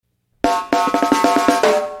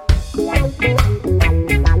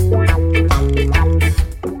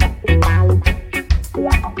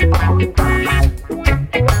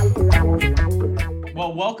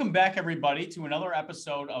everybody, to another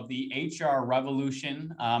episode of the HR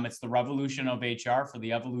Revolution. It's the revolution of HR for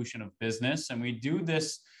the evolution of business. And we do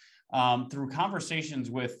this through conversations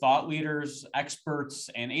with thought leaders, experts,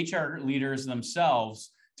 and HR leaders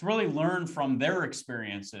themselves to really learn from their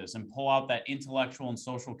experiences and pull out that intellectual and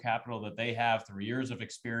social capital that they have through years of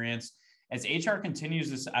experience as HR continues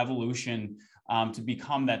this evolution to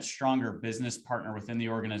become that stronger business partner within the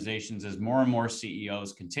organizations, as more and more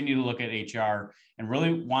CEOs continue to look at HR and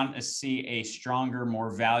really want to see a stronger,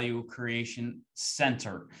 more value creation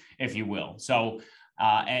center, if you will. So,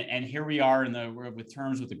 and here we are with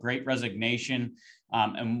terms with the Great Resignation,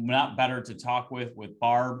 and not better to talk with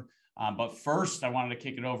Barb. But first, I wanted to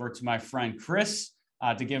kick it over to my friend Chris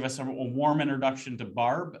to give us a warm introduction to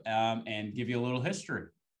Barb and give you a little history.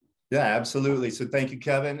 Yeah, absolutely. So thank you,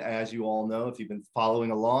 Kevin. As you all know, if you've been following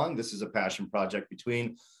along, this is a passion project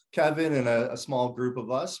between Kevin and a small group of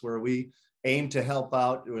us where we aim to help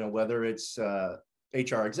out, whether it's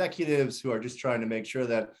HR executives who are just trying to make sure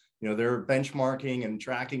that, they're benchmarking and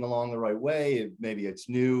tracking along the right way. Maybe it's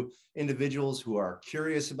new individuals who are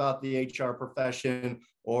curious about the HR profession,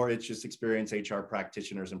 or it's just experienced HR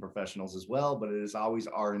practitioners and professionals as well. But it is always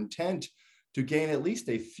our intent to gain at least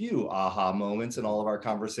a few aha moments in all of our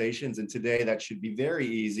conversations. And today that should be very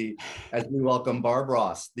easy as we welcome Barb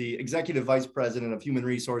Ross, the Executive Vice President of Human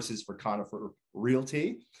Resources for Conifer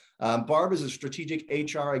Realty. Barb is a strategic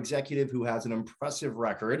HR executive who has an impressive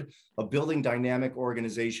record of building dynamic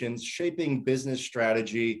organizations, shaping business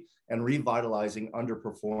strategy, and revitalizing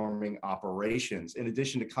underperforming operations. In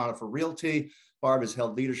addition to Conifer Realty, Barb has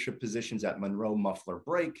held leadership positions at Monroe Muffler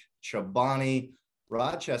Brake, Chobani,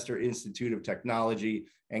 Rochester Institute of Technology,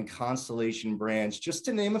 and Constellation Brands, just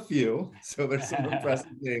to name a few. So there's some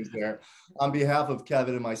impressive names there. On behalf of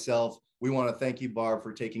Kevin and myself, we want to thank you, Barb,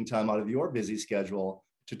 for taking time out of your busy schedule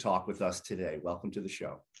to talk with us today. Welcome to the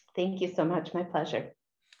show. Thank you so much. My pleasure.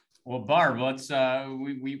 Well, Barb,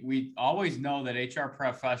 we always know that HR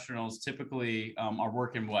professionals typically are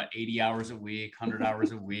working 80 hours a week, 100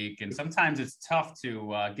 hours a week, and sometimes it's tough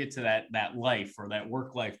to get to that life or that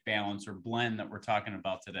work-life balance or blend that we're talking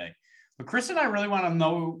about today. But Chris and I really want to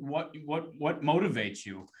know what motivates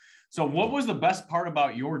you. So, what was the best part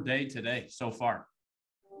about your day today so far?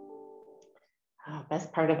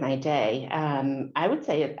 Best part of my day. I would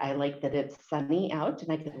say I like that it's sunny out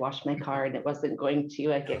and I could wash my car and it wasn't going to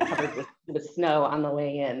get covered with snow on the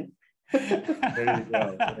way in. There you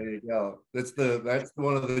go. There you go. That's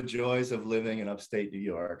one of the joys of living in upstate New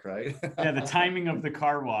York, right? Yeah, the timing of the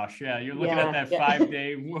car wash. Yeah, you're looking at that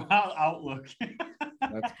 5-day outlook.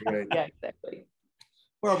 That's great. Yeah, exactly.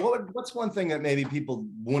 Well, what's one thing that maybe people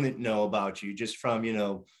wouldn't know about you just from,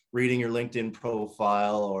 reading your LinkedIn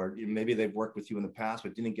profile, or maybe they've worked with you in the past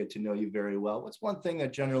but didn't get to know you very well? What's one thing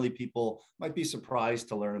that generally people might be surprised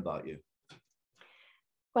to learn about you?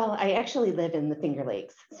 Well, I actually live in the Finger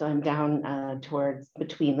Lakes. So I'm down towards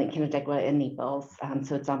between Lake Canandaigua and Naples.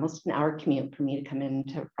 So it's almost an hour commute for me to come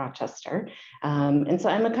into Rochester. And so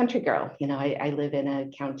I'm a country girl. I live in a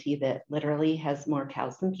county that literally has more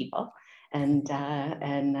cows than people. And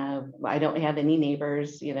I don't have any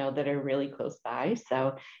neighbors, that are really close by.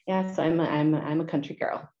 So yeah, so I'm a country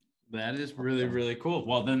girl. That is really, really cool.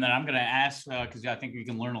 Well, then I'm going to ask, because I think we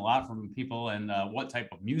can learn a lot from people and what type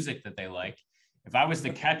of music that they like. If I was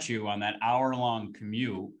to catch you on that hour-long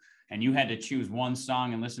commute and you had to choose one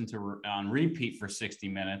song and listen to on repeat for 60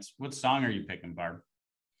 minutes, what song are you picking, Barb?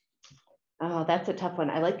 Oh, that's a tough one.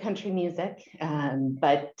 I like country music,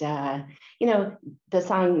 but the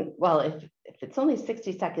song, well, if it's only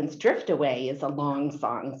 60 seconds, Drift Away is a long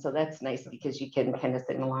song. So that's nice because you can kind of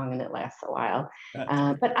sing along and it lasts a while.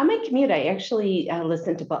 But on my commute, I actually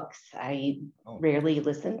listen to books. I rarely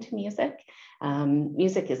listen to music.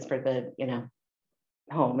 Music is for the,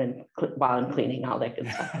 home and while I'm cleaning, all that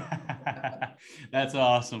good stuff. That's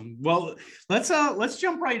awesome. Well, let's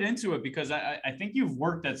jump right into it, because I think you've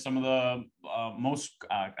worked at some of the most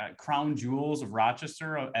crown jewels of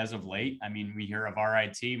Rochester as of late. I mean, we hear of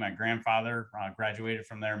RIT. My grandfather graduated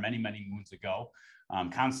from there many, many moons ago.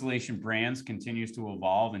 Constellation Brands continues to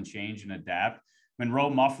evolve and change and adapt. Monroe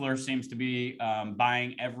Muffler seems to be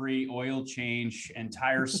buying every oil change and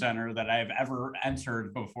tire center that I've ever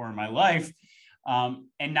entered before in my life.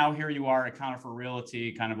 And now here you are at Conifer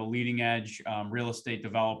Realty, kind of a leading edge real estate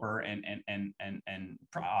developer and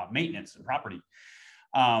maintenance and property.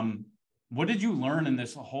 What did you learn in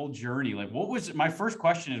this whole journey? Like, my first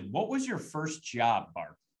question is, what was your first job,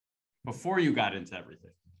 Barb, before you got into everything?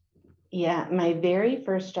 Yeah, my very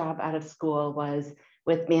first job out of school was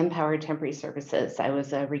with Manpower Temporary Services. I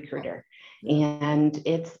was a recruiter. And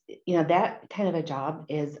it's, that kind of a job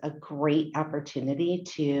is a great opportunity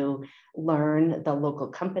to learn the local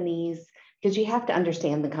companies, because you have to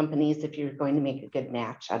understand the companies if you're going to make a good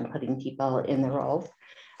match on putting people in the roles.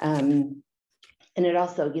 And it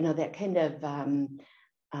also, that kind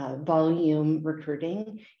of volume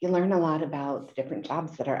recruiting, you learn a lot about the different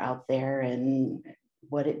jobs that are out there and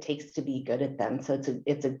what it takes to be good at them. So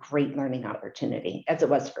it's a great learning opportunity, as it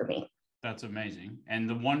was for me. That's amazing. And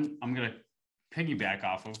the one I'm going to piggyback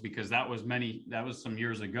off of, because that was some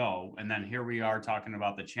years ago. And then here we are talking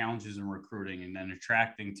about the challenges in recruiting and then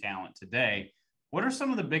attracting talent today. What are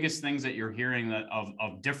some of the biggest things that you're hearing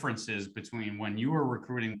of differences between when you were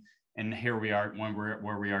recruiting and here we are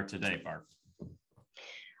where we are today, Barb?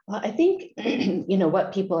 Well, I think,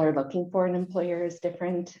 what people are looking for in an employer is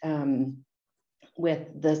different.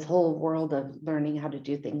 With this whole world of learning how to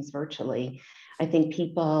do things virtually, I think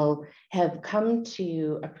people have come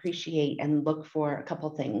to appreciate and look for a couple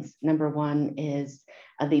things. Number one is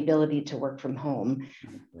the ability to work from home,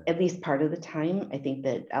 at least part of the time. I think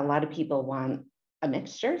that a lot of people want a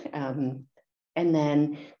mixture. And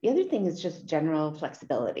then the other thing is just general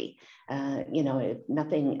flexibility. If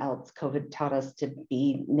nothing else, COVID taught us to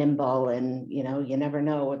be nimble, and, you never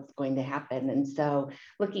know what's going to happen. And so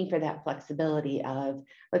looking for that flexibility of,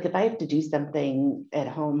 look, if I have to do something at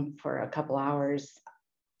home for a couple hours,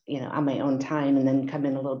 on my own time and then come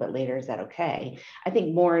in a little bit later, is that okay? I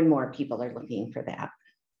think more and more people are looking for that.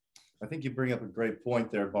 I think you bring up a great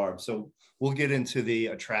point there, Barb. So we'll get into the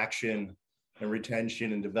attraction and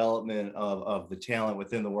retention and development of the talent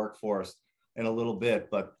within the workforce in a little bit,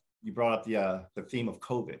 but you brought up the theme of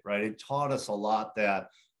COVID, right? It taught us a lot that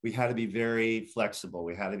we had to be very flexible,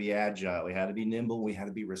 we had to be agile, we had to be nimble, we had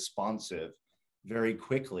to be responsive very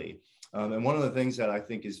quickly. And one of the things that I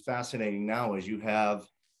think is fascinating now is you have,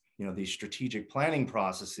 these strategic planning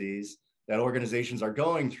processes that organizations are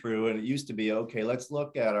going through. And it used to be, okay, let's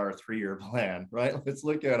look at our 3-year plan, right? Let's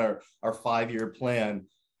look at our 5-year plan.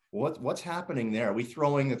 What's happening there? Are we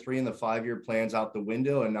throwing the 3 and the 5-year plans out the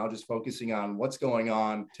window and now just focusing on what's going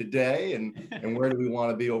on today and where do we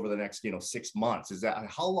want to be over the next 6 months? Is that,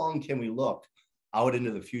 how long can we look out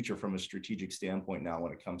into the future from a strategic standpoint now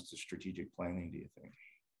when it comes to strategic planning, do you think?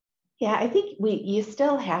 Yeah, I think you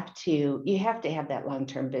still have to have that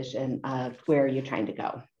long-term vision of where you're trying to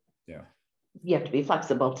go. Yeah. You have to be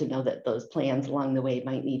flexible to know that those plans along the way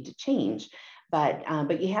might need to change. But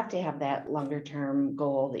you have to have that longer term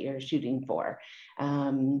goal that you're shooting for.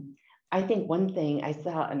 I think one thing, I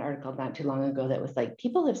saw an article not too long ago that was like,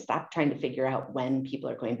 people have stopped trying to figure out when people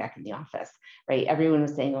are going back in the office, right? Everyone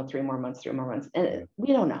was saying, 3 more months. And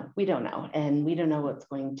we don't know. And we don't know what's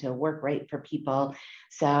going to work right for people.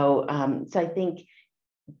 So I think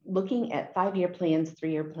looking at 5-year plans,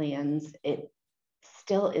 3-year plans, it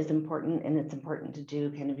still is important, and it's important to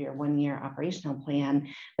do kind of your 1-year operational plan,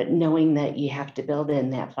 but knowing that you have to build in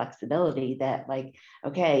that flexibility that, like,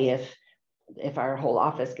 okay, if our whole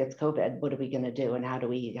office gets COVID, what are we going to do, and how do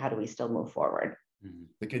we still move forward?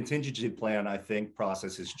 The contingency plan, I think,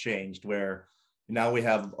 process has changed, where now we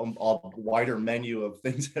have a wider menu of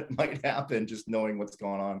things that might happen, just knowing what's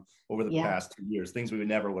gone on over the past 2 years, things we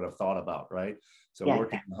never would have thought about, right? So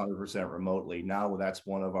working 100% remotely, now that's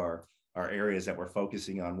one of our areas that we're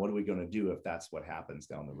focusing on. What are we going to do if that's what happens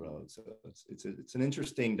down the road? So it's an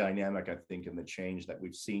interesting dynamic, I think, in the change that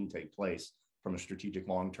we've seen take place from a strategic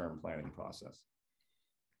long-term planning process.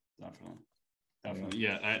 Definitely.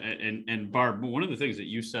 Yeah. And Barb, one of the things that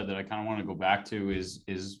you said that I kind of want to go back to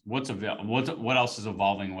is what else is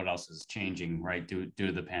evolving, what else is changing, right, due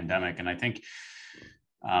to the pandemic. And I think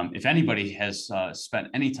if anybody has spent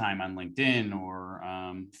any time on LinkedIn or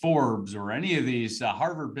Forbes or any of these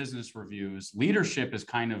Harvard Business Reviews, leadership is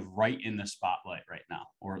kind of right in the spotlight right now,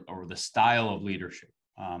 or the style of leadership,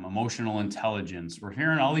 emotional intelligence. We're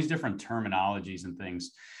hearing all these different terminologies and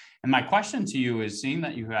things. And my question to you is, seeing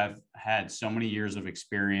that you have had so many years of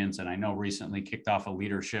experience, and I know recently kicked off a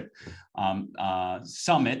leadership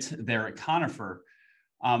summit there at Conifer,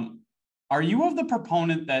 are you of the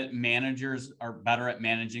proponent that managers are better at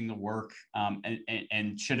managing the work,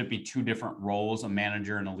 and should it be 2 different roles, a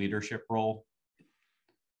manager and a leadership role?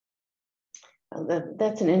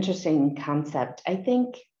 That's an interesting concept. I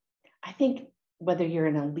think whether you're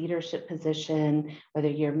in a leadership position, whether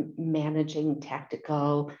you're managing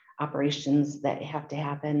tactical operations that have to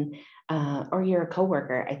happen, or you're a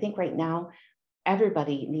coworker, I think right now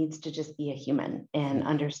everybody needs to just be a human and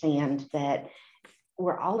understand that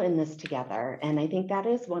we're all in this together. And I think that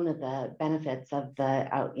is one of the benefits of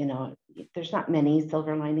there's not many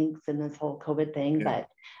silver linings in this whole COVID thing, but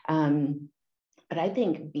I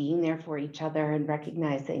think being there for each other and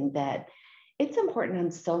recognizing that, it's important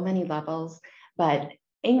on so many levels, but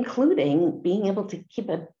including being able to keep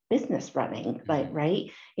a business running, like,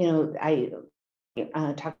 right? I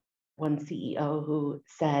talked to one CEO who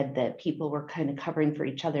said that people were kind of covering for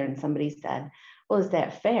each other, and somebody said, well, is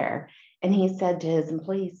that fair? And he said to his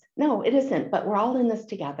employees, no, it isn't, but we're all in this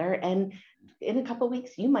together. And in a couple of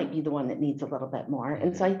weeks, you might be the one that needs a little bit more.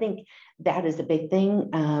 And so I think that is a big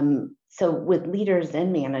thing. So with leaders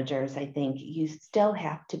and managers, I think you still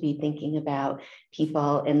have to be thinking about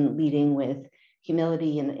people and leading with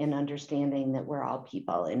humility and understanding that we're all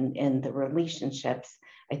people, and the relationships,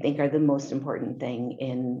 I think, are the most important thing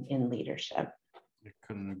in leadership. I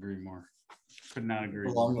couldn't agree more. Could not agree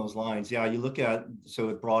along more. those lines. Yeah, you look at, so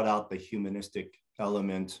it brought out the humanistic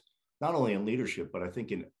element, not only in leadership, but I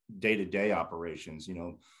think in day-to-day operations.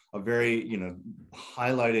 A very,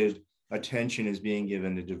 highlighted attention is being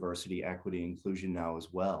given to diversity, equity, inclusion now as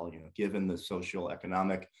well, given the social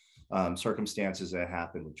economic circumstances that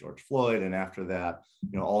happened with George Floyd. And after that,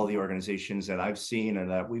 all the organizations that I've seen and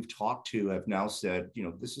that we've talked to have now said,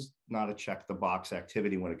 this is not a check the box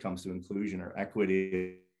activity when it comes to inclusion or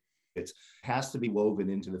equity. It has to be woven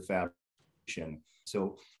into the fabrication.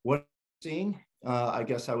 So what I'm seeing, I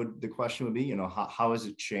guess the question would be, how has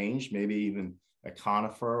it changed? Maybe even at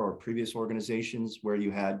Conifer or previous organizations where you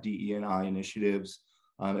had DE&I initiatives,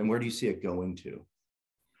 and where do you see it going to?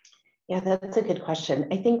 Yeah, that's a good question.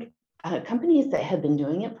 I think companies that have been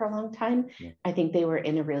doing it for a long time, I think they were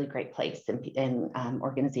in a really great place, and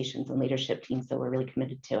organizations and leadership teams that were really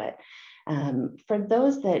committed to it. For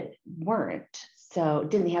those that weren't, so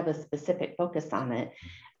didn't have a specific focus on it,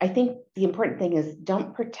 I think the important thing is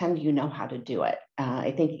don't pretend you know how to do it.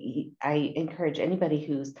 I think I encourage anybody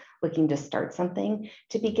who's looking to start something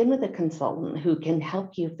to begin with a consultant who can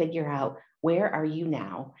help you figure out where are you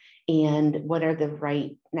now and what are the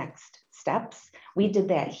right next steps. We did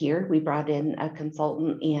that here. We brought in a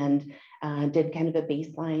consultant and did kind of a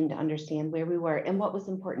baseline to understand where we were and what was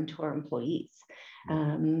important to our employees.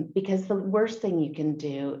 Because the worst thing you can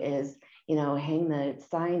do is, hang the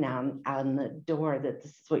sign on the door that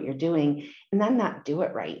this is what you're doing and then not do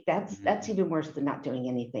it right. That's even worse than not doing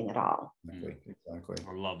anything at all. Exactly.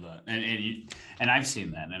 I love that. And I've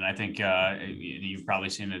seen that. And I think you've probably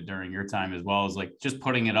seen it during your time as well, as like just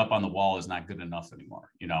putting it up on the wall is not good enough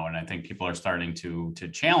anymore, and I think people are starting to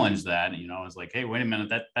challenge that, it's like, hey, wait a minute,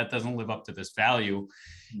 that doesn't live up to this value.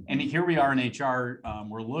 And here we are in HR,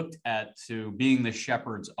 we're looked at to being the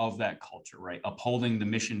shepherds of that culture, right? Upholding the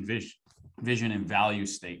mission, vision and value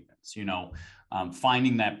statements,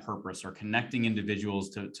 finding that purpose or connecting individuals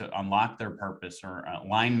to unlock their purpose or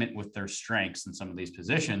alignment with their strengths in some of these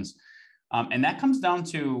positions. And that comes down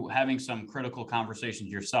to having some critical conversations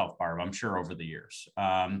yourself, Barb, I'm sure, over the years.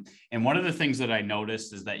 And one of the things that I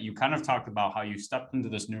noticed is that you kind of talked about how you stepped into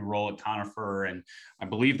this new role at Conifer, and I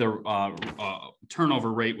believe the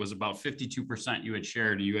turnover rate was about 52% you had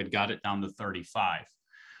shared, and you had got it down to 35.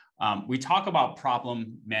 We talk about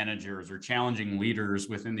problem managers or challenging leaders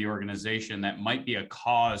within the organization that might be a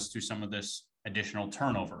cause to some of this additional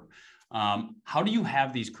turnover. How do you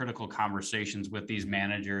have these critical conversations with these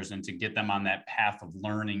managers and to get them on that path of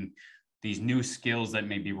learning these new skills that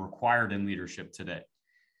may be required in leadership today?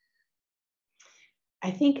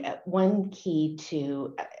 I think one key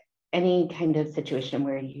to any kind of situation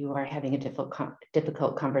where you are having a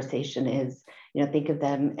difficult conversation is, think of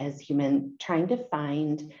them as human, trying to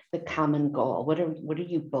find the common goal. What are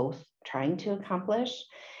you both trying to accomplish?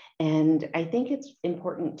 And I think it's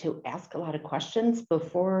important to ask a lot of questions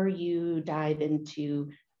before you dive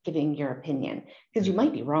into giving your opinion, because you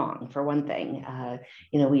might be wrong, for one thing.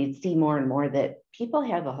 We see more and more that people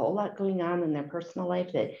have a whole lot going on in their personal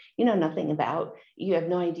life that you know nothing about. You have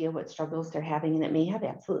no idea what struggles they're having, and it may have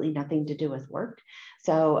absolutely nothing to do with work.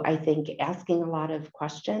 So I think asking a lot of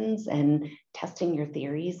questions and testing your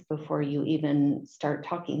theories before you even start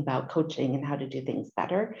talking about coaching and how to do things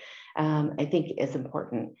better, I think is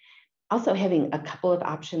important. Also, having a couple of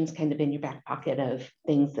options kind of in your back pocket of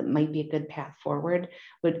things that might be a good path forward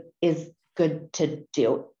is good to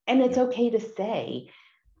do. And it's okay to say,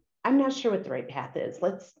 I'm not sure what the right path is.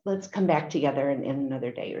 Let's come back together in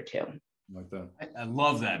another day or two. Like that. I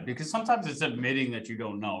love that, because sometimes it's admitting that you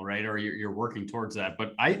don't know, right? Or you're working towards that.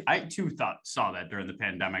 But I too saw that during the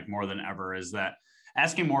pandemic more than ever, is that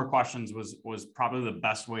asking more questions was probably the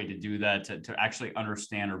best way to do that, to actually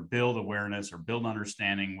understand or build awareness or build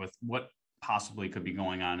understanding with what possibly could be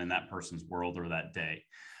going on in that person's world or that day.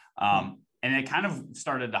 And it kind of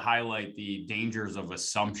started to highlight the dangers of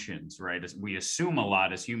assumptions, right? As we assume a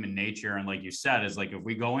lot as human nature. And like you said, is like, if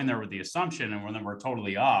we go in there with the assumption and then we're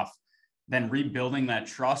totally off, then rebuilding that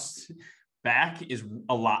trust back is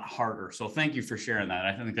a lot harder. So thank you for sharing that.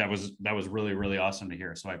 I think that was really, really awesome to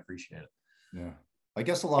hear. So I appreciate it. Yeah. I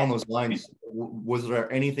guess along those lines, was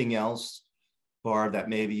there anything else, Barb, that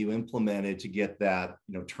maybe you implemented to get that,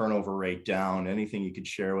 turnover rate down? Anything you could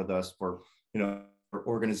share with us for, for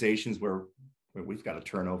organizations where we've got a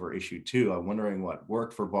turnover issue too? I'm wondering what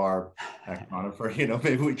worked for Barb at Conifer.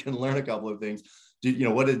 Maybe we can learn a couple of things.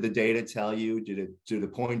 What did the data tell you? Did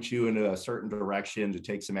it point you in a certain direction to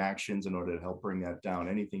take some actions in order to help bring that down?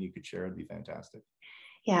 Anything you could share would be fantastic.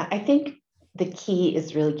 Yeah, I think the key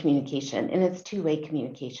is really communication, and it's two-way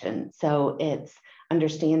communication. So it's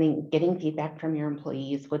understanding, getting feedback from your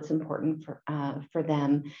employees, what's important for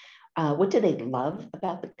them, what do they love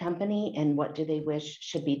about the company, and what do they wish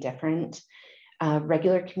should be different.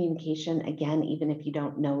 Regular communication, again, even if you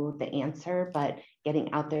don't know the answer, but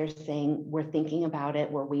getting out there saying, we're thinking about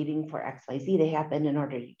it, we're waiting for XYZ to happen in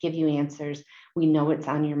order to give you answers. We know it's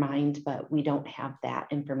on your mind, but we don't have that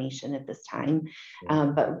information at this time.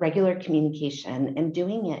 But regular communication and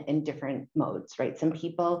doing it in different modes, right? Some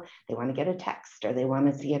people, they want to get a text or they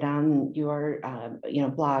want to see it on your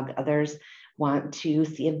blog. Others want to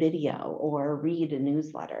see a video or read a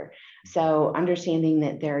newsletter. So understanding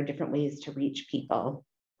that there are different ways to reach people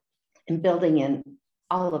and building in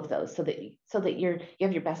all of those so that you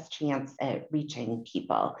have your best chance at reaching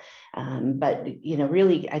people. But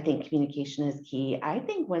really, I think communication is key. I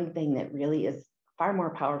think one thing that really is far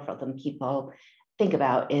more powerful than people think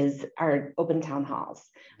about is our open town halls,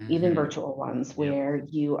 even virtual ones, where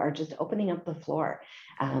you are just opening up the floor.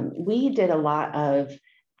 We did a lot of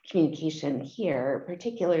communication here,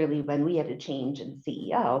 particularly when we had a change in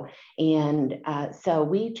CEO. And so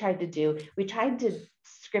we tried to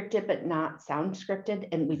script it, but not sound scripted,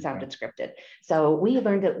 and we sounded scripted. So we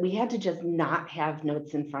learned that we had to just not have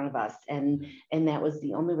notes in front of us. And that was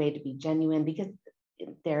the only way to be genuine, because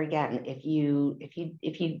there again, if you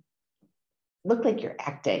look like you're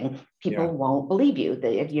acting, people won't believe you.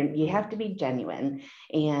 If you have to be genuine.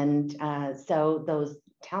 And so those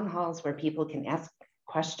town halls where people can ask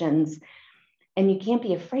questions, and you can't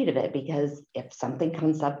be afraid of it, because if something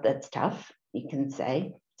comes up that's tough, you can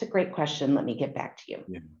say, it's a great question, let me get back to you.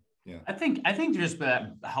 Yeah. I think just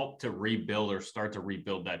that help to rebuild or start to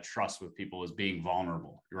rebuild that trust with people is being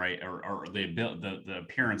vulnerable, right? Or the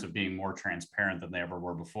appearance of being more transparent than they ever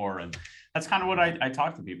were before. And that's kind of what I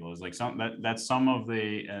talk to people is like that's some of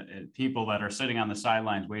the people that are sitting on the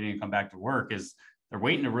sidelines waiting to come back to work is they're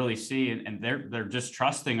waiting to really see, and they're just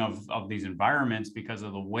trusting of these environments because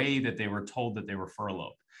of the way that they were told that they were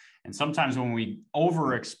furloughed. And sometimes when we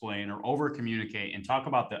over-explain or over-communicate and talk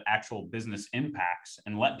about the actual business impacts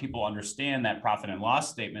and let people understand that profit and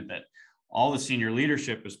loss statement that all the senior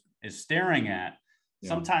leadership is staring at,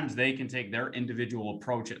 sometimes they can take their individual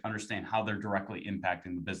approach and understand how they're directly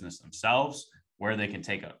impacting the business themselves, where they can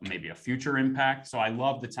take maybe a future impact. So I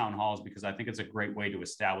love the town halls because I think it's a great way to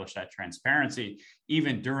establish that transparency,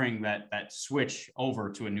 even during that switch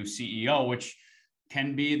over to a new CEO, which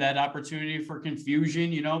can be that opportunity for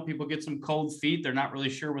confusion. People get some cold feet. They're not really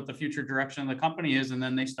sure what the future direction of the company is, and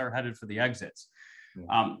then they start headed for the exits.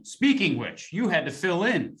 Speaking which, you had to fill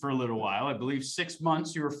in for a little while. I believe 6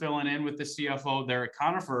 months you were filling in with the CFO there at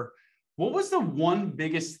Conifer. What was the one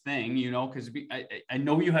biggest thing, because I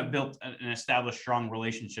know you have built and established strong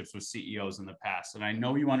relationships with CEOs in the past, and I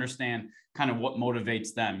know you understand kind of what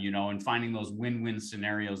motivates them, and finding those win-win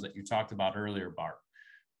scenarios that you talked about earlier, Barb.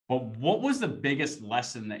 But what was the biggest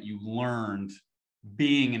lesson that you learned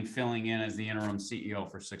being and filling in as the interim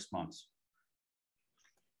CEO for 6 months?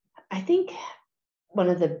 I think one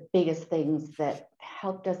of the biggest things that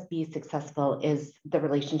helped us be successful is the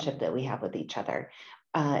relationship that we have with each other.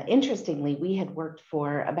 Interestingly, we had worked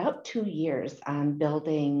for about 2 years on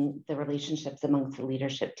building the relationships amongst the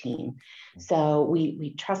leadership team. So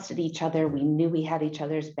we trusted each other. We knew we had each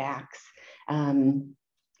other's backs.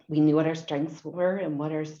 We knew what our strengths were and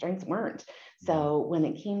what our strengths weren't. So when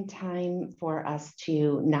it came time for us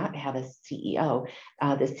to not have a CEO,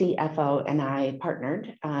 the CFO and I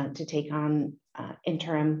partnered to take on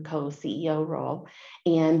interim co-CEO role.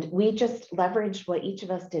 And we just leveraged what each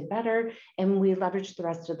of us did better, and we leveraged the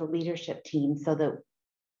rest of the leadership team so that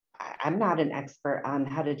I'm not an expert on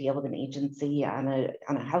how to deal with an agency on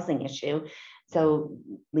a housing issue. So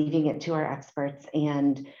leaving it to our experts.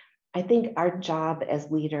 And I think our job as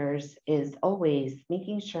leaders is always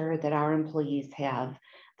making sure that our employees have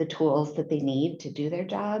the tools that they need to do their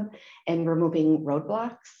job and removing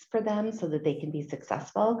roadblocks for them so that they can be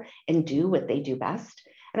successful and do what they do best.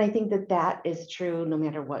 And I think that is true no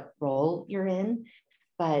matter what role you're in.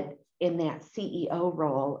 But in that CEO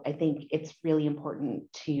role, I think it's really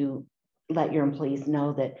important to let your employees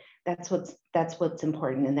know that that's what's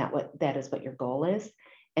important, and that is what your goal is,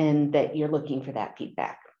 and that you're looking for that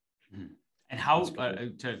feedback. And how to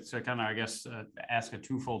kind of, I guess, ask a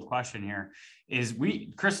twofold question here is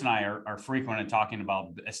Chris and I are frequent in talking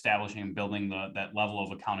about establishing and building that level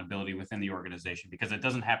of accountability within the organization, because it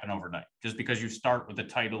doesn't happen overnight. Just because you start with the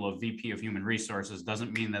title of VP of Human Resources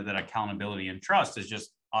doesn't mean that accountability and trust is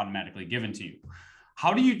just automatically given to you.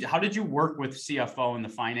 How did you work with CFO and the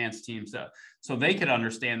finance teams so they could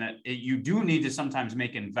understand that you do need to sometimes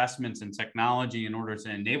make investments in technology in order to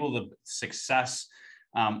enable the success,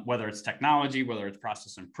 whether it's technology, whether it's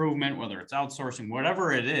process improvement, whether it's outsourcing,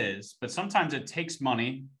 whatever it is, but sometimes it takes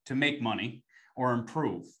money to make money or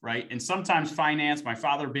improve, right? And sometimes finance, my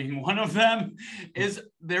father being one of them,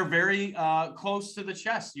 they're very close to the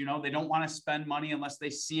chest. They don't want to spend money unless they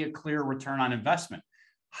see a clear return on investment.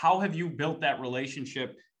 How have you built that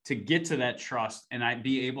relationship to get to that trust and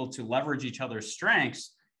be able to leverage each other's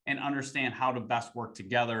strengths and understand how to best work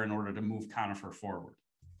together in order to move Conifer forward?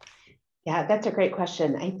 Yeah, that's a great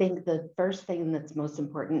question. I think the first thing that's most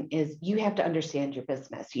important is you have to understand your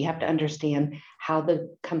business. You have to understand how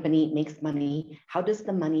the company makes money. How does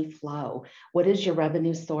the money flow? What is your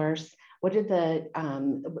revenue source? What are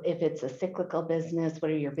if it's a cyclical business, what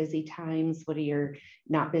are your busy times? What are your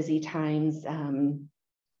not busy times?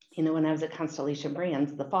 When I was at Constellation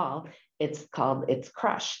Brands, the fall, it's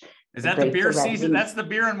Crush. Is that the beer season? That's the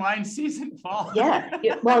beer and wine season, fall. Yeah.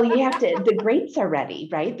 Well, you have to, the grapes are ready,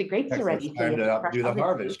 right? The grapes are ready. It's time to do the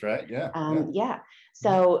harvest, right? Yeah.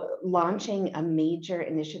 So launching a major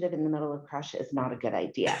initiative in the middle of Crush is not a good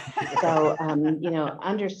idea. So,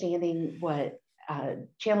 understanding what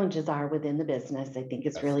challenges are within the business, I think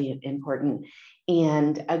is really important.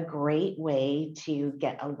 And a great way to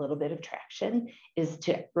get a little bit of traction is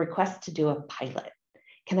to request to do a pilot.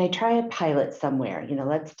 Can I try a pilot somewhere?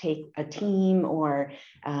 Let's take a team or,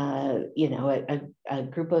 a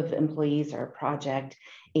group of employees or a project,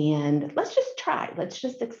 and let's just try. Let's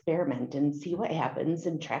just experiment and see what happens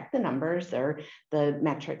and track the numbers or the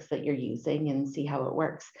metrics that you're using and see how it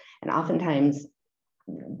works. And oftentimes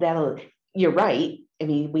you're right. I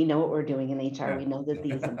mean, we know what we're doing in HR. We know that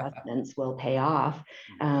these investments will pay off.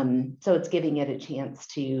 So it's giving it a chance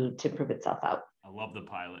to prove itself out. I love the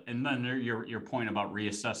pilot. And then your point about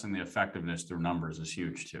reassessing the effectiveness through numbers is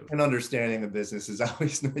huge too. And understanding the business is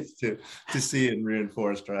always nice to see it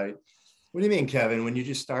reinforced, right? What do you mean, Kevin? When you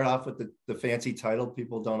just start off with the fancy title,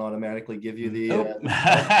 people don't automatically give you the you don't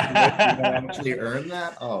actually earn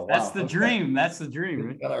that? Oh, wow. That's the dream. That's the dream.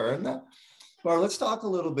 You gotta earn that. Well, let's talk a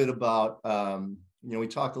little bit about, we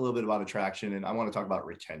talked a little bit about attraction, and I want to talk about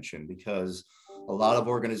retention, because a lot of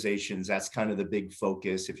organizations, that's kind of the big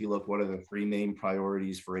focus. If you look, what are the three main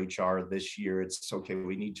priorities for HR this year? It's okay,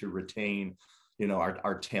 we need to retain,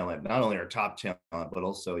 our talent, not only our top talent, but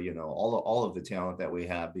also, all of the talent that we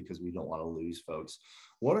have, because we don't want to lose folks.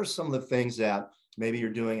 What are some of the things that maybe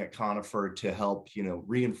you're doing at Conifer to help,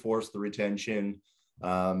 reinforce the retention?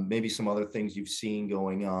 Maybe some other things you've seen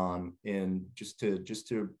going on, and just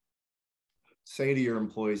to say to your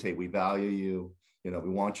employees, hey, we value you. We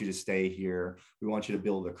want you to stay here. We want you to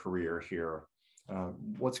build a career here.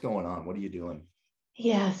 What's going on? What are you doing?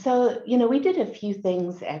 Yeah, so, we did a few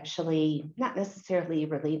things actually, not necessarily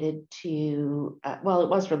related to, it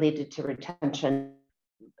was related to retention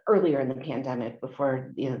earlier in the pandemic,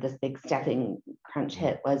 before, this big staffing crunch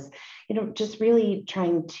hit, was, just really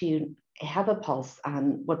trying to have a pulse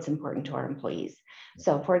on what's important to our employees.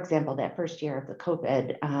 So, for example, that first year of the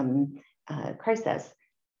COVID crisis,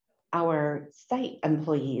 our site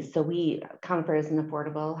employees, so Conifer is an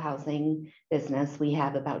affordable housing business. We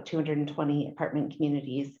have about 220 apartment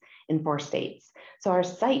communities in 4 states. So our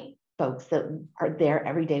site folks that are there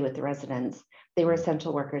every day with the residents, they were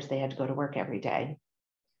essential workers. They had to go to work every day.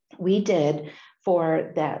 We did,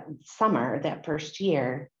 for that summer, that first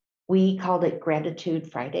year, we called it Gratitude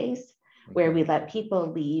Fridays, where we let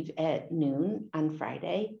people leave at noon on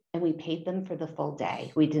Friday and we paid them for the full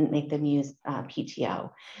day. We didn't make them use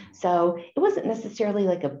PTO. So it wasn't necessarily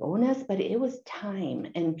like a bonus, but it was time,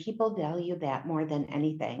 and people value that more than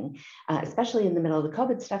anything, especially in the middle of the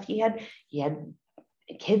COVID stuff. You had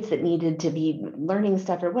kids that needed to be learning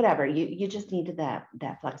stuff or whatever. You just needed that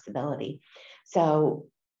flexibility. So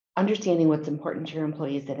understanding what's important to your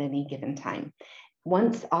employees at any given time.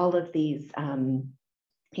 Once all of these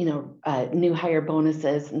new hire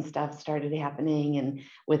bonuses and stuff started happening, and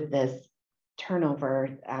with this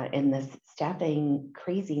turnover and this staffing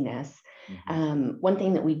craziness, one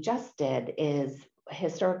thing that we just did is,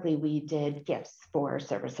 historically, we did gifts for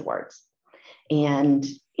service awards. And,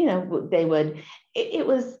 they would, it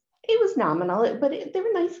it was nominal, but they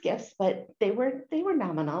were nice gifts, but they were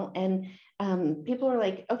nominal. And people were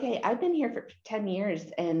like, okay, I've been here for 10 years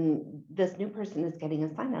and this new person is getting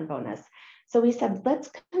a sign-on bonus. So we said, let's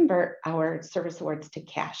convert our service awards to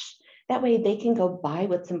cash. That way they can go buy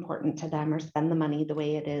what's important to them or spend the money the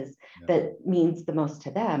way it is that means the most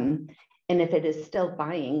to them. And if it is still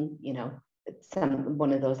buying, you know,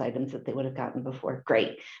 one of those items that they would have gotten before,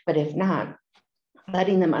 great. But if not,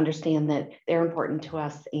 letting them understand that they're important to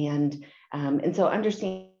us, and so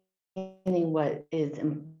understanding what is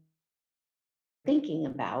thinking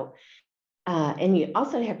about, and you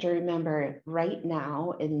also have to remember right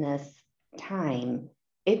now in this time,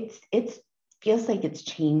 it's feels like it's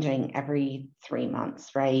changing every 3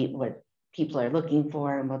 months, right? What people are looking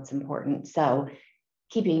for and what's important. So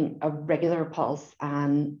keeping a regular pulse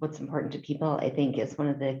on what's important to people, I think, is one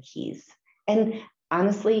of the keys. And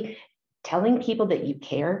honestly, telling people that you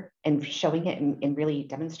care and showing it and really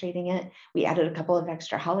demonstrating it. We added a couple of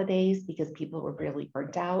extra holidays because people were really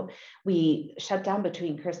burnt out. We shut down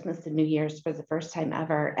between Christmas and New Year's for the first time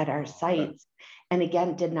ever at our sites. And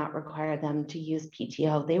again, did not require them to use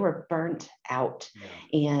PTO. They were burnt out.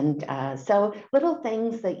 And so little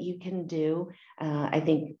things that you can do, I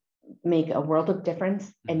think, make a world of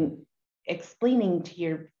difference. And explaining to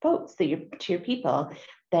your folks, to your people,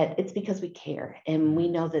 that it's because we care and we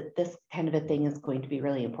know that this kind of a thing is going to be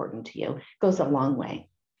really important to you, goes a long way.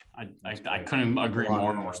 I couldn't agree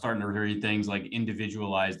more. We're starting to hear things like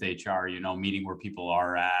individualized HR, you know, meeting where people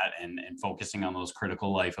are at and focusing on those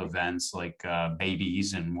critical life events like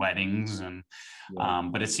babies and weddings. And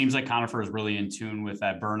but it seems like Conifer is really in tune with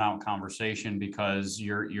that burnout conversation, because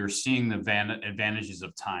you're seeing the advantages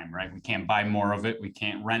of time, right? We can't buy more of it. We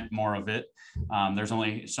can't rent more of it. There's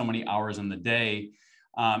only so many hours in the day.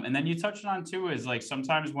 And then you touched on too, is like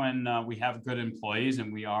sometimes when we have good employees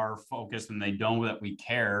and we are focused and they know that we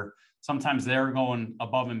care, sometimes they're going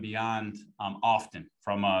above and beyond often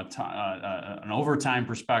from an overtime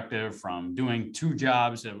perspective, from doing 2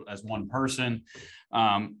 jobs as one person.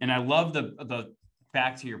 And I love the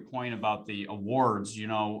back to your point about the awards, you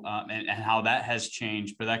know, and how that has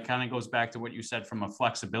changed, but that kind of goes back to what you said from a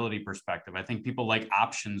flexibility perspective. I think people like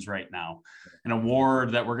options right now. An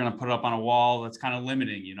award that we're going to put up on a wall, that's kind of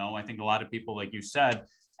limiting, you know. I think a lot of people, like you said,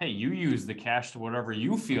 hey, you use the cash to whatever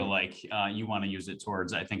you feel like you want to use it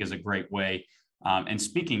towards, I think is a great way. And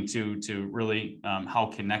speaking to really how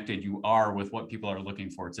connected you are with what people are looking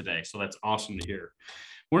for today. So that's awesome to hear.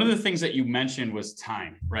 One of the things that you mentioned was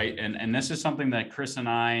time, right? And this is something that Chris and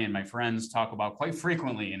I and my friends talk about quite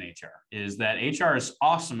frequently in HR, is that HR is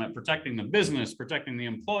awesome at protecting the business, protecting the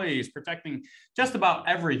employees, protecting just about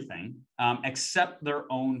everything except their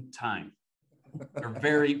own time. They're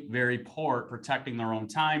very, very poor at protecting their own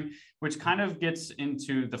time, which kind of gets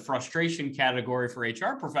into the frustration category for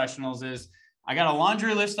HR professionals. Is I got a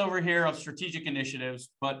laundry list over here of strategic initiatives,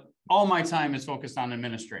 but all my time is focused on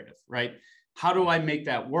administrative, right? How do I make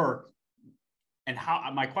that work? And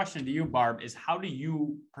my question to you, Barb, is how do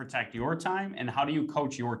you protect your time, and how do you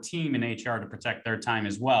coach your team in HR to protect their time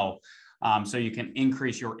as well, so you can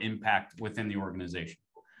increase your impact within the organization?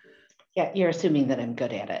 Yeah, you're assuming that I'm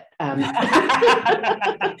good at it.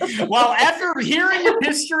 Well, after hearing your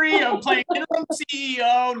history of playing interim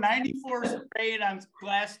CEO, 94th grade on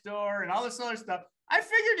Glassdoor and all this other stuff, I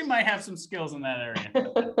figured you might have some skills in that area.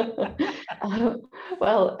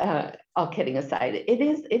 Well, all kidding aside,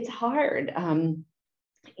 it's hard,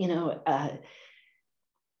 you know,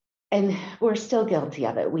 and we're still guilty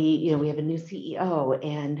of it. We have a new CEO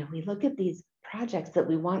and we look at these projects that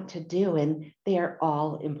we want to do and they are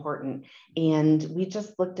all important. And we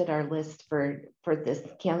just looked at our list for this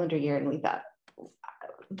calendar year and we thought,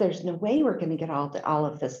 there's no way we're going to get all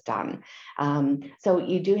of this done. So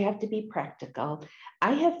you do have to be practical.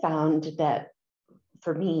 I have found that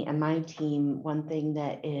for me and my team, one thing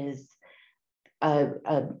that is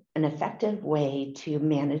an effective way to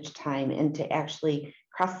manage time and to actually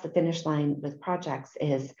cross the finish line with projects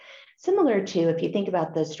is similar to, if you think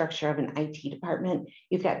about the structure of an IT department,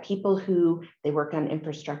 you've got people who they work on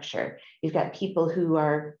infrastructure. You've got people who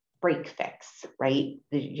are break fix, right?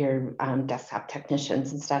 Your desktop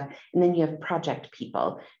technicians and stuff. And then you have project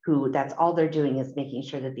people who that's all they're doing is making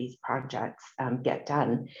sure that these projects get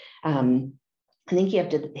done. I think you have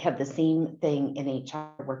to have the same thing in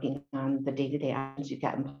HR, working on the day-to-day items. You've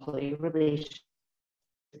got employee relations,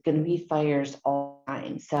 it's going to be fires all the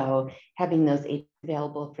time. So having those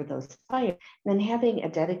available for those fires, and then having a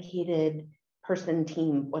dedicated person,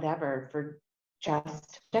 team, whatever, for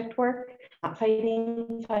just project work, not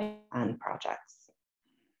fighting on projects.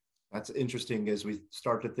 That's interesting as we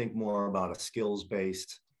start to think more about a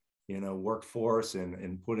skills-based workforce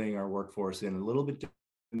and putting our workforce in a little bit different.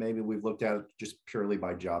 Maybe we've looked at it just purely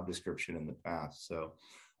by job description in the past. So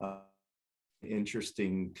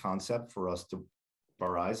interesting concept for us to put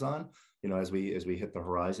our eyes on, as we hit the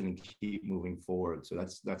horizon and keep moving forward. So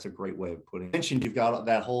that's a great way of putting it. Mentioned you've got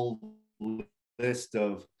that whole list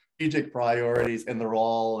of strategic priorities and they're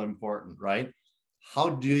all important, right? How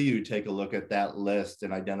do you take a look at that list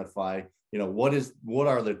and identify, what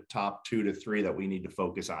are the top 2 to 3 that we need to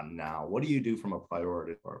focus on now? What do you do from a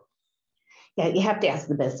priority? Yeah, you have to ask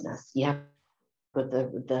the business. You have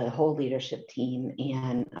with the whole leadership team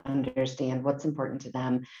and understand what's important to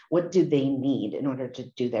them. What do they need in order to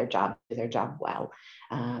do their job well?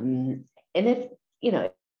 And if,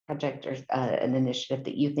 a project or an initiative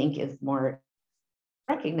that you think is more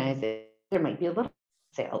recognized, there might be a little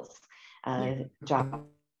sales job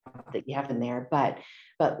that you have in there, but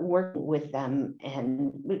working with them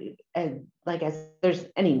and like I said, there's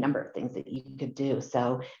any number of things that you could do.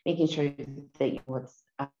 So making sure that what's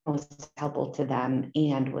most helpful to them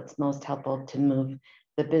and what's most helpful to move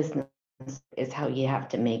the business is how you have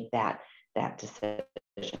to make that decision.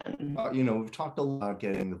 We've talked a lot about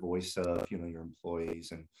getting the voice of your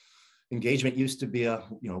employees, and engagement used to be a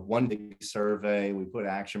one big survey. We put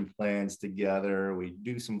action plans together. We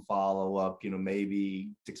do some follow-up, maybe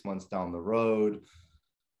 6 months down the road.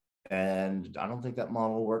 And I don't think that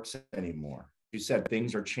model works anymore. You said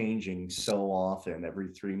things are changing so often, every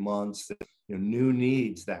 3 months, new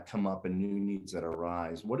needs that come up and new needs that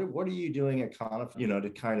arise. What are you doing at Conifer, to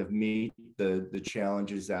kind of meet the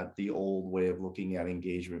challenges that the old way of looking at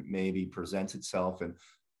engagement maybe presents itself? And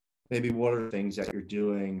maybe what are the things that you're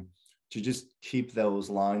doing to just keep those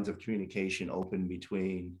lines of communication open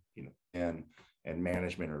between, and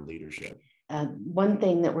management or leadership? One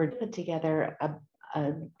thing that we're put together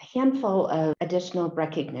a handful of additional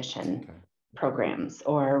recognition programs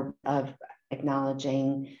or of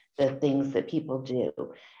acknowledging the things that people do.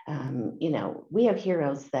 We have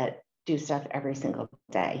heroes that do stuff every single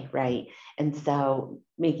day, right? And so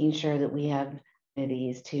making sure that we have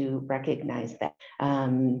communities to recognize that.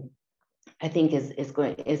 I think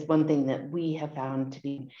is one thing that we have found to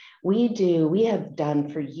be, we have done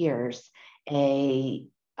for years a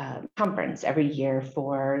conference every year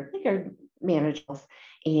for our managers,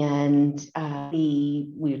 and we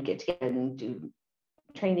would get together and do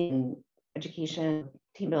training, education,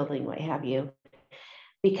 team building, what have you.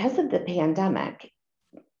 Because of the pandemic,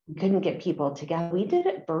 we couldn't get people together. We did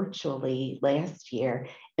it virtually last year,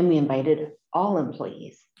 and we invited all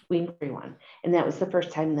employees, everyone. And that was the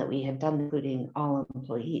first time that we had done, including all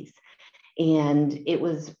employees. And it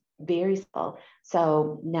was very simple.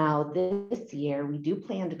 So now this year, we do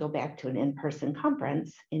plan to go back to an in-person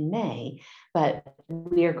conference in May, but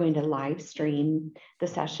we are going to live stream the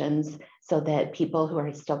sessions so that people who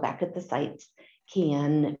are still back at the sites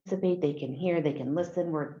can participate, they can hear, they can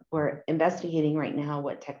listen. We're investigating right now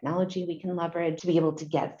what technology we can leverage to be able to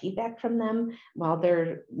get feedback from them while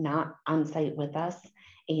they're not on site with us,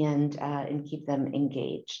 and keep them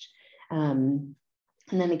engaged. And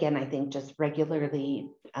then again, I think just regularly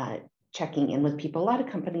checking in with people. A lot of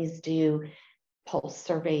companies do pulse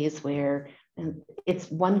surveys where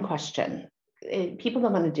it's one question. People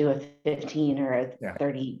don't want to do a 15 or a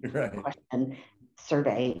 30 question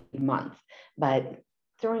survey a month, but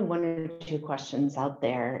throwing 1 or 2 questions out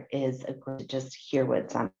there is a great to just hear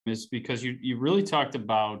what's on. Is because you really talked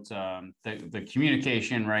about the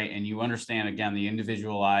communication, right? And you understand, again, the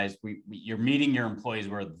individualized, you're meeting your employees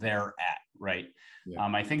where they're at, right? Yeah.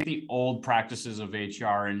 I think the old practices of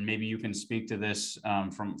HR, and maybe you can speak to this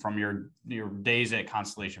from your days at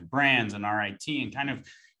Constellation Brands and RIT, and kind of,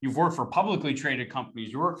 you've worked for publicly traded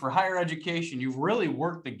companies, you work for higher education, you've really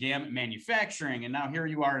worked the gamut manufacturing, and now here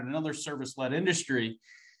you are in another service-led industry.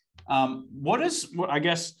 What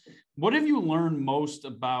have you learned most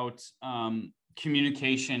about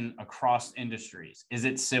communication across industries? Is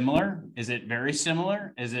it similar? Is it very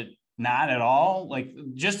similar? Is it not at all? Like,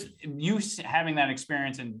 just you having that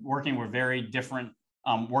experience and working with very different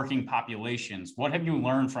working populations, what have you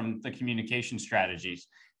learned from the communication strategies?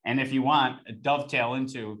 And if you want, dovetail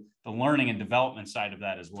into the learning and development side of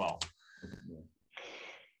that as well.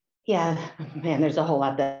 Yeah, man, there's a whole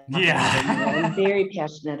lot that I'm very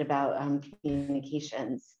passionate about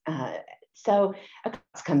communications. So a couple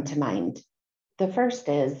come to mind. The first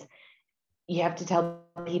is you have to tell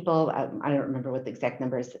people, I don't remember what the exact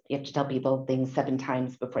number is, you have to tell people things 7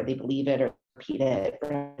 times before they believe it or repeat it,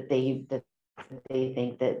 or that they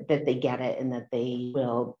think that they get it and that they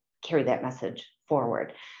will carry that message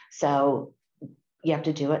forward. So you have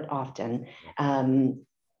to do it often.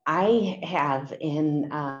 I have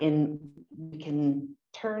we can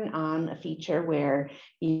turn on a feature where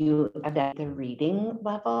you adapt the reading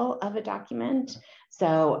level of a document.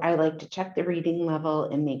 So I like to check the reading level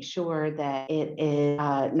and make sure that it is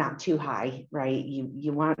not too high, right?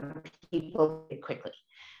 You want people to quickly.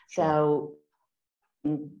 So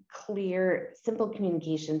clear, simple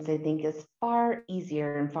communications, I think, is far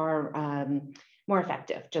easier and far more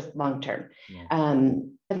effective, just long term.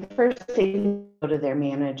 The first thing, go to their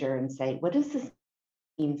manager and say, what does this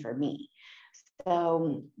mean for me?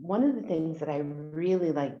 So one of the things that I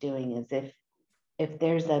really like doing is if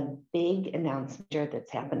there's a big announcement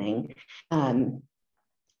that's happening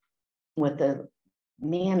with the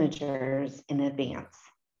managers in advance,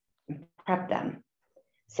 prep them.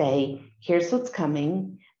 Say, here's what's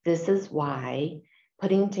coming. This is why.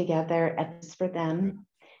 Putting together efforts for them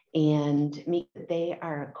and make that they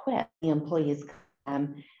are equipped. The employees,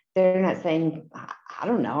 they're not saying, I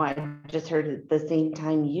don't know, I just heard it the same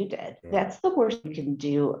time you did. That's the worst you can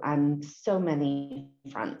do on so many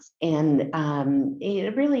fronts. And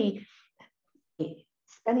it really,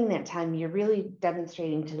 spending that time, you're really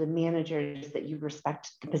demonstrating to the managers that you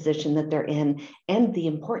respect the position that they're in and the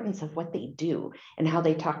importance of what they do and how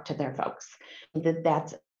they talk to their folks.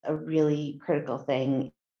 That's a really critical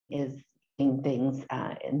thing, is getting things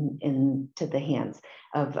into the hands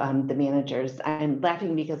of the managers. I'm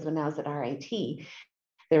laughing because when I was at RIT,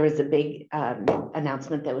 there was a big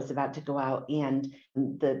announcement that was about to go out, and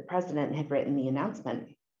the president had written the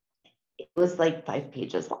announcement. It was like 5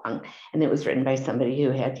 pages long, and it was written by somebody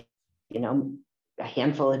who had, a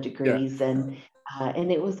handful of degrees, and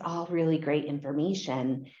it was all really great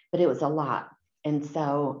information, but it was a lot. And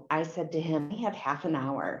so I said to him, I have half an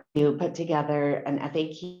hour to put together an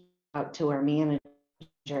FAQ out to our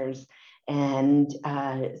managers. And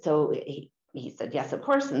so he said, yes, of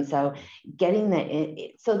course. And so getting that,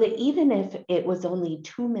 so that even if it was only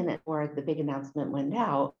 2 minutes before the big announcement went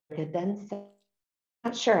out, I could then say,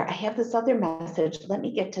 not sure, I have this other message. Let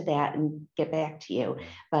me get to that and get back to you.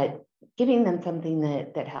 But giving them something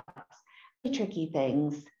that helps. The tricky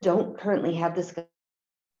things, don't currently have this,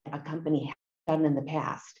 a company has done in the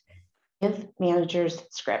past. Give managers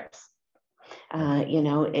scripts.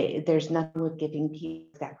 There's nothing with giving people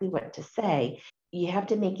exactly what to say. You have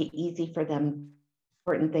to make it easy for them,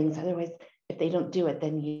 important things. Otherwise, if they don't do it,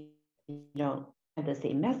 then you don't have the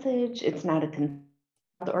same message. It's not a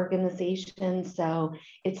organization. So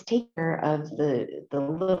it's taking care of the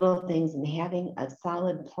little things and having a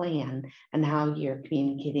solid plan on how you're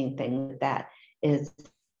communicating things. That is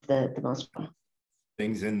the most fun.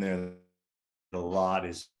 Things in there a lot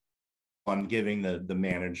is on giving the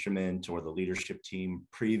management or the leadership team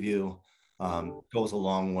preview goes a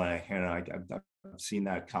long way. And I've seen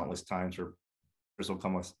that countless times where will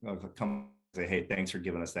come say, hey, thanks for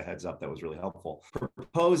giving us the heads up. That was really helpful.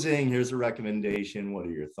 Proposing, here's a recommendation. What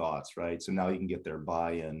are your thoughts, right? So now you can get their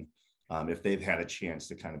buy-in if they've had a chance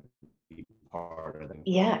to kind of be part of it.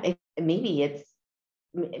 Yeah, maybe it's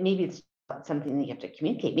something that you have to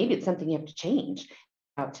communicate. Maybe it's something you have to change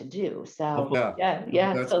how to do. So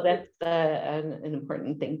yeah. So that's an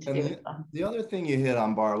important thing to do. The other thing you hit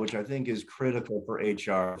on, Bar, which I think is critical for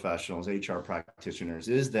HR professionals, HR practitioners,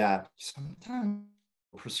 is that sometimes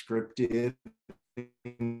prescriptive,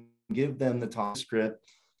 give them the top script,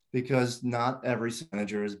 because not every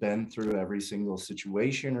manager has been through every single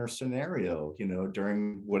situation or scenario,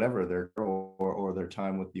 during whatever their or their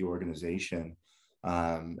time with the organization.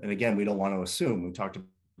 And again, we don't want to assume. We talked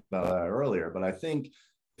about that earlier, but I think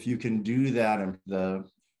if you can do that in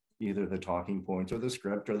either the talking points or the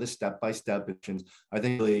script or the step-by-step actions, I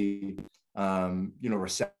think really,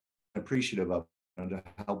 appreciative of to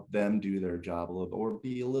help them do their job a little bit or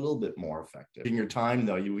be a little bit more effective. In your time,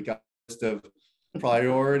 though, we got a list of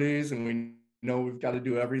priorities, and we know we've got to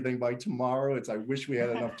do everything by tomorrow. I wish we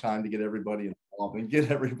had enough time to get everybody involved and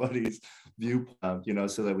get everybody's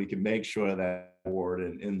viewpoint, so that we can make sure that board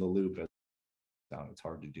and in the loop. It's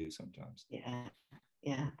hard to do sometimes.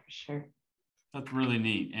 Yeah, for sure. That's really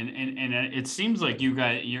neat, and it seems like you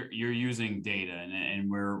guys you're using data,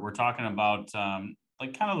 and we're talking about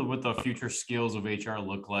like kind of what the future skills of HR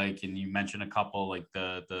look like. And you mentioned a couple, like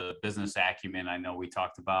the business acumen. I know we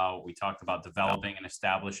talked about developing and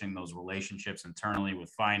establishing those relationships internally with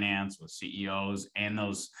finance, with CEOs, and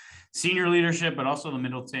those senior leadership, but also the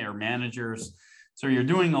middle tier managers. So you're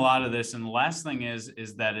doing a lot of this. And the last thing is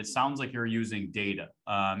that it sounds like you're using data.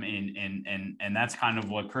 And that's kind of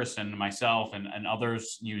what Chris and myself and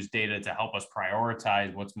others use data to help us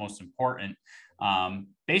prioritize what's most important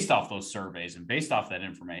based off those surveys and based off that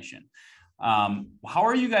information. How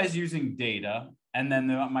are you guys using data? And then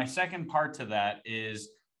my second part to that is,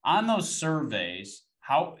 on those surveys,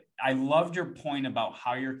 how I loved your point about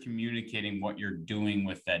how you're communicating what you're doing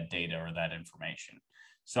with that data or that information.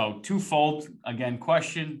 So twofold, again,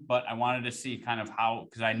 question, but I wanted to see kind of how,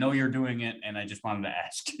 because I know you're doing it and I just wanted to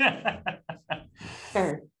ask.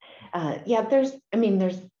 Sure. Yeah,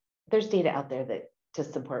 there's data out there that to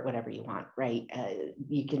support whatever you want, right?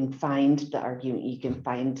 You can find the argument, you can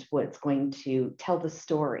find what's going to tell the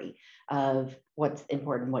story of what's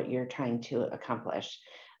important, what you're trying to accomplish.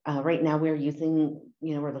 Right now we're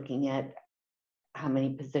looking at how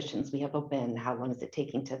many positions we have open, how long is it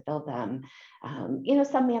taking to fill them.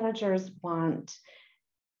 Some managers want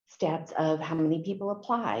stats of how many people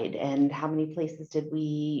applied and how many places did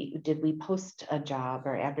we post a job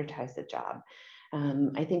or advertise a job.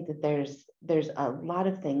 I think that there's a lot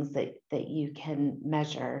of things that you can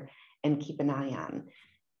measure and keep an eye on.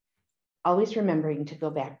 Always remembering to go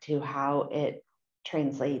back to how it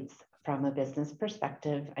translates from a business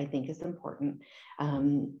perspective, I think is important.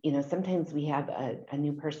 Sometimes we have a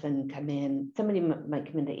new person come in, somebody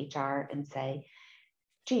might come into HR and say,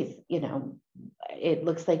 geez, it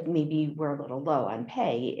looks like maybe we're a little low on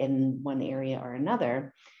pay in one area or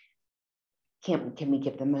another. Can we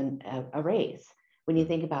give them a raise? When you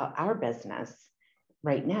think about our business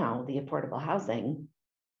right now, the affordable housing,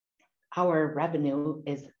 our revenue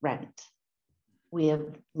is rent. We have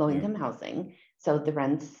low-income housing, so the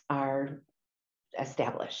rents are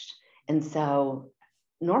established. And so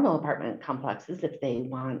normal apartment complexes, if they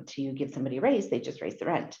want to give somebody a raise, they just raise the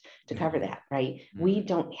rent to cover that, right? We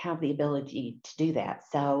don't have the ability to do that.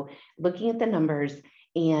 So looking at the numbers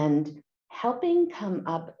and helping come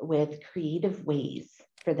up with creative ways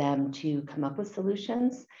for them to come up with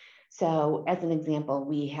solutions. So as an example,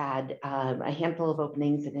 we had a handful of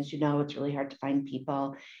openings, and as you know, it's really hard to find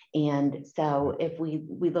people. And so if we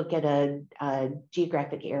look at a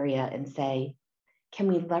geographic area and say, can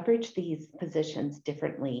we leverage these positions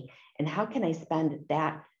differently? And how can I spend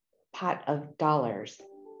that pot of dollars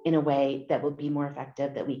in a way that will be more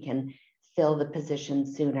effective, that we can fill the position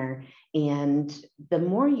sooner? And the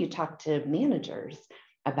more you talk to managers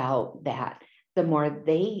about that, the more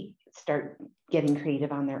they start getting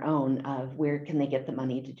creative on their own of where can they get the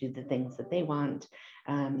money to do the things that they want.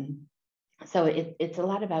 So it's a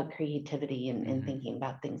lot about creativity and thinking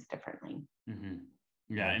about things differently.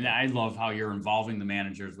 Yeah, and I love how you're involving the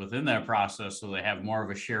managers within that process so they have more of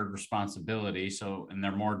a shared responsibility. And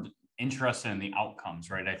they're more interested in the outcomes,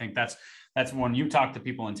 right? I think that's when you talk to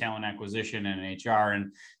people in talent acquisition and HR,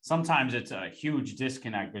 and sometimes it's a huge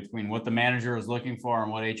disconnect between what the manager is looking for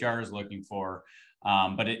and what HR is looking for.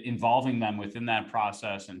 But involving them within that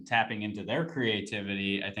process and tapping into their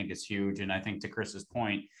creativity, I think is huge. And I think to Chris's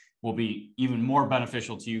point, will be even more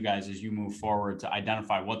beneficial to you guys as you move forward to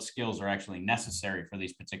identify what skills are actually necessary for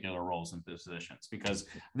these particular roles and positions, because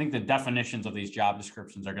I think the definitions of these job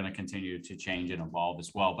descriptions are going to continue to change and evolve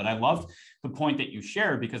as well. But I loved the point that you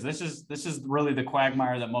shared, because this is really the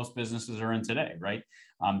quagmire that most businesses are in today, right?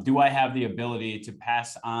 Do I have the ability to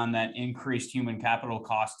pass on that increased human capital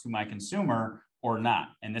cost to my consumer or not?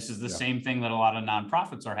 And this is the same thing that a lot of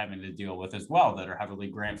nonprofits are having to deal with as well, that are heavily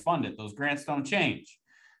grant funded. Those grants don't change.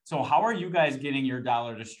 So how are you guys getting your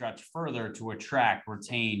dollar to stretch further to attract,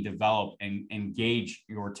 retain, develop, and engage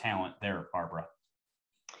your talent there, Barbara?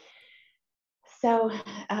 So,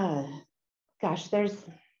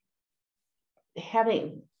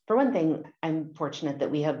 for one thing, I'm fortunate that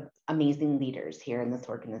we have amazing leaders here in this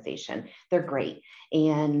organization. They're great.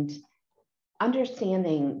 And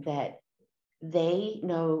understanding that they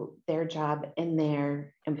know their job and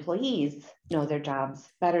their employees know their jobs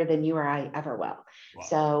better than you or I ever will. Wow.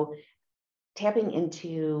 So tapping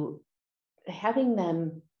into having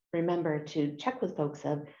them remember to check with folks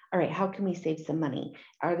of, all right, how can we save some money?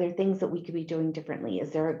 Are there things that we could be doing differently?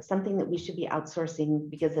 Is there something that we should be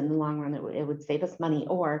outsourcing because in the long run it would save us money?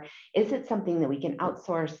 Or is it something that we can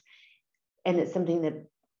outsource and it's something that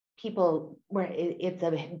people where it's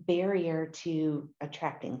a barrier to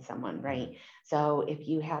attracting someone, right? So if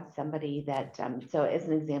you have somebody that, so as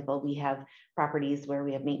an example, we have properties where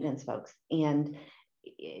we have maintenance folks, and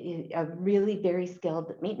a really very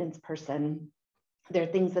skilled maintenance person, there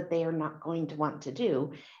are things that they are not going to want to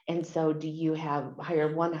do. And so do you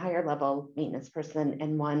hire one higher level maintenance person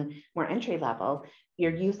and one more entry level?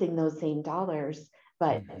 You're using those same dollars,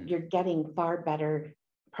 but you're getting far better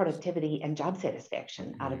productivity and job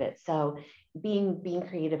satisfaction out of it. So being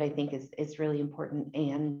creative, I think, is really important.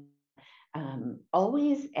 And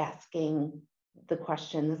always asking the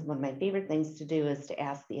questions. One of my favorite things to do is to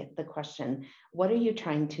ask the question, what are you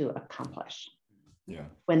trying to accomplish? Yeah.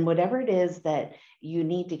 When whatever it is that you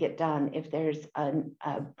need to get done, if there's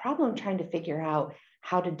a problem trying to figure out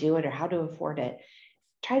how to do it or how to afford it,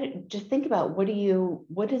 try to just think about what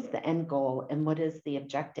is the end goal and what is the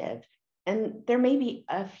objective. And there may be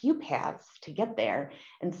a few paths to get there.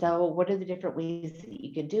 And so what are the different ways that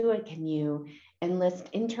you can do it? Can you enlist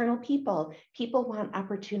internal people? People want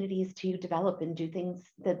opportunities to develop and do things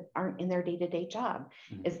that aren't in their day-to-day job.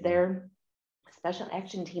 Mm-hmm. Is there a special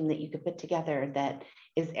action team that you could put together that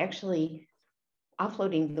is actually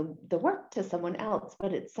offloading the work to someone else,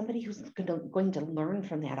 but it's somebody who's going to learn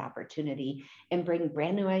from that opportunity and bring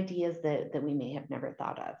brand new ideas that we may have never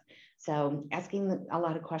thought of. So asking a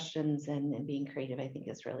lot of questions and being creative, I think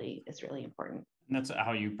is really important. And that's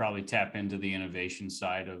how you probably tap into the innovation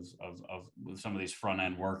side of some of these front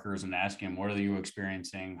end workers and asking them, what are you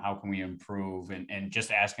experiencing? How can we improve? And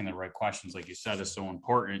just asking the right questions, like you said, is so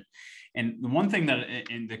important. And the one thing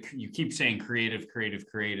that you keep saying creative,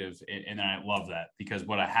 and I love that, because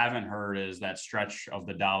what I haven't heard is that stretch of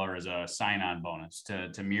the dollar as a sign-on bonus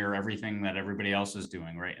to mirror everything that everybody else is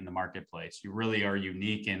doing right in the marketplace. You really are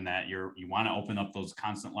unique in that you want to open up those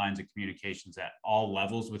constant lines of communications at all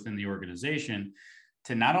levels within the organization,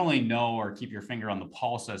 to not only know or keep your finger on the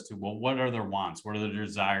pulse as to, well, what are their wants? What are their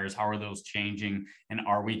desires? How are those changing? And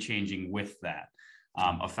are we changing with that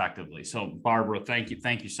effectively? So Barbara, thank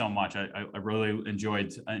you so much. I really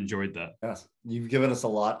enjoyed that. Yes, you've given us a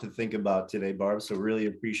lot to think about today, Barb, so really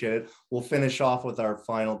appreciate it. We'll finish off with our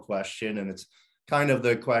final question, and it's kind of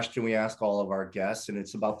the question we ask all of our guests, and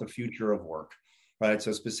it's about the future of work, right?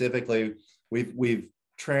 So specifically, we've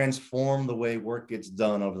transform the way work gets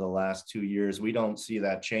done over the last 2 years. We don't see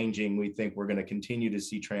that changing. We think we're going to continue to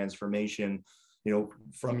see transformation. You know,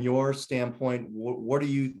 from your standpoint, where do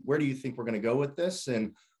you think we're going to go with this?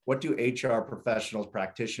 And what do HR professionals,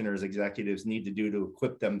 practitioners, executives need to do to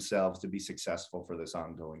equip themselves to be successful for this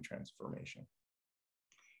ongoing transformation?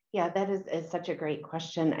 Yeah, that is such a great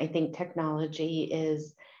question. I think technology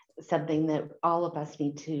is something that all of us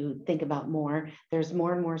need to think about more. There's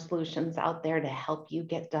more and more solutions out there to help you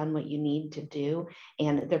get done what you need to do,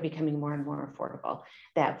 and they're becoming more and more affordable.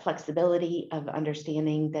 That flexibility of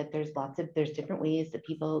understanding that there's different ways that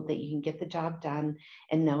you can get the job done,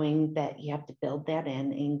 and knowing that you have to build that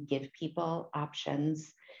in and give people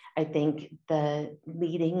options. I think the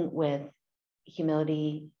leading with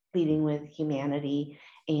humility, leading with humanity,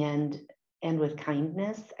 and with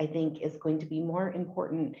kindness, I think is going to be more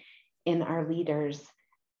important in our leaders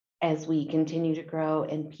as we continue to grow.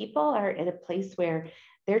 And people are at a place where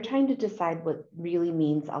they're trying to decide what really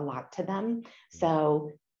means a lot to them.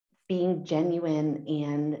 So being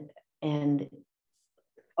genuine and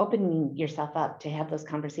opening yourself up to have those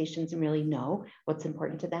conversations and really know what's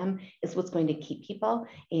important to them is what's going to keep people.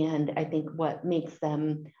 And I think what makes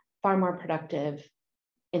them far more productive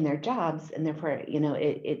in their jobs, and therefore,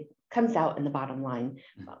 it comes out in the bottom line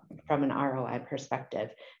from an ROI perspective,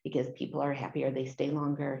 because people are happier, they stay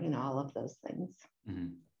longer, all of those things.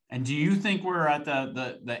 Mm-hmm. And do you think we're at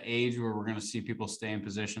the age where we're going to see people stay in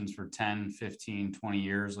positions for 10, 15, 20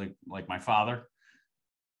 years, like my father?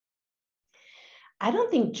 I don't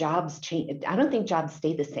think jobs change. I don't think jobs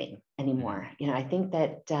stay the same anymore. I think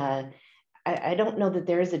that I don't know that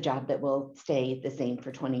there is a job that will stay the same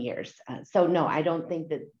for 20 years. So no, I don't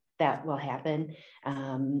think that will happen.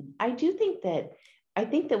 I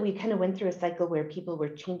think that we kind of went through a cycle where people were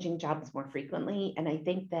changing jobs more frequently. And I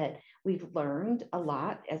think that we've learned a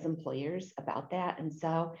lot as employers about that. And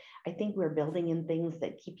so I think we're building in things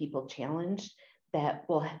that keep people challenged, that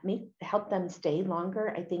will help them stay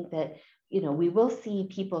longer. I think that, we will see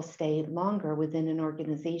people stay longer within an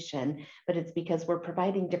organization, but it's because we're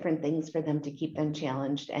providing different things for them to keep them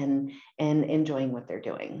challenged and enjoying what they're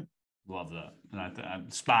doing. Love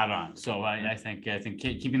that. Spot on. So I think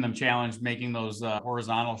keeping them challenged, making those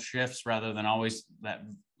horizontal shifts rather than always that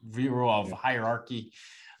view of hierarchy,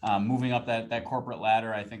 moving up that corporate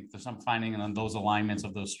ladder. I think there's some finding on those alignments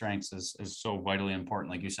of those strengths is so vitally important,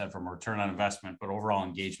 like you said, from a return on investment, but overall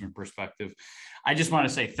engagement perspective. I just want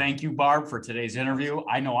to say thank you, Barb, for today's interview.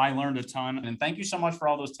 I know I learned a ton, and thank you so much for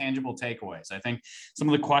all those tangible takeaways. I think some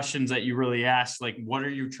of the questions that you really asked, like what are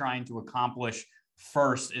you trying to accomplish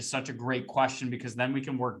first, is such a great question, because then we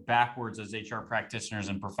can work backwards as HR practitioners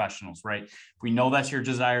and professionals, right? If we know that's your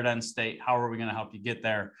desired end state, how are we going to help you get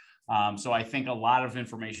there? So I think a lot of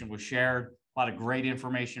information was shared, a lot of great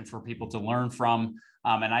information for people to learn from.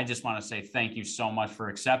 And I just want to say thank you so much for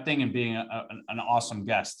accepting and being an awesome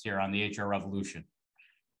guest here on the HR Revolution.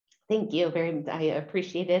 Thank you very much. I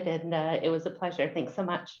appreciate it. And it was a pleasure. Thanks so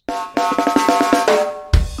much.